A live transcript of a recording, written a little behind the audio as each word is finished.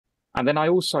And then I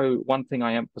also, one thing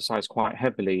I emphasize quite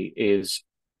heavily is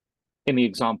in the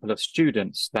example of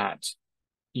students that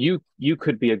you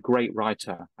could be a great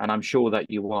writer, and I'm sure that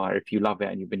you are if you love it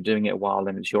and you've been doing it a while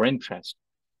and it's your interest.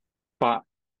 But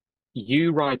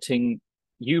you writing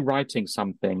you writing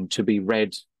something to be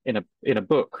read in a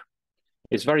book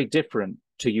is very different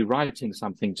to you writing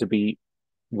something to be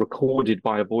recorded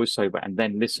by a voiceover and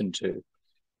then listened to.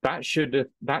 That should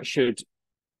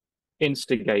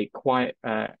instigate quite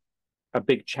a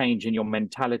big change in your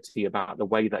mentality about the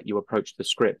way that you approach the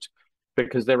script,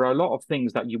 because there are a lot of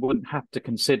things that you wouldn't have to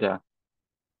consider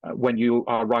when you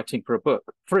are writing for a book.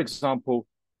 For example,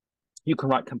 you can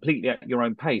write completely at your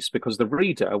own pace because the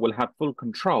reader will have full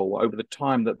control over the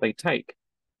time that they take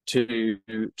to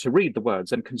read the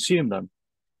words and consume them.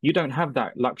 You don't have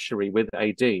that luxury with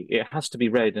AD. It has to be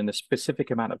read in a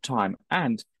specific amount of time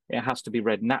and it has to be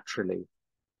read naturally.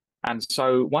 And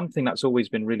so one thing that's always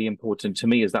been really important to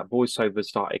me is that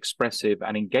voiceovers are expressive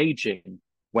and engaging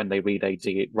when they read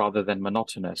AD rather than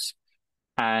monotonous.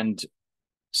 And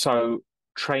so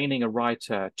training a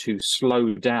writer to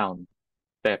slow down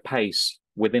their pace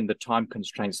within the time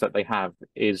constraints that they have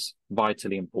is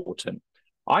vitally important.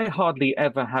 I hardly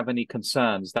ever have any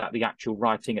concerns that the actual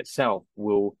writing itself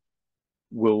will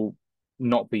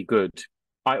not be good.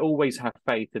 I always have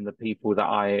faith in the people that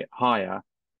I hire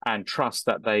and trust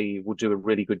that they will do a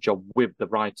really good job with the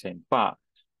writing. But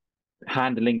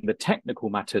handling the technical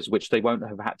matters, which they won't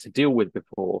have had to deal with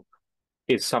before,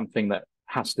 is something that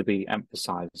has to be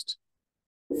emphasized.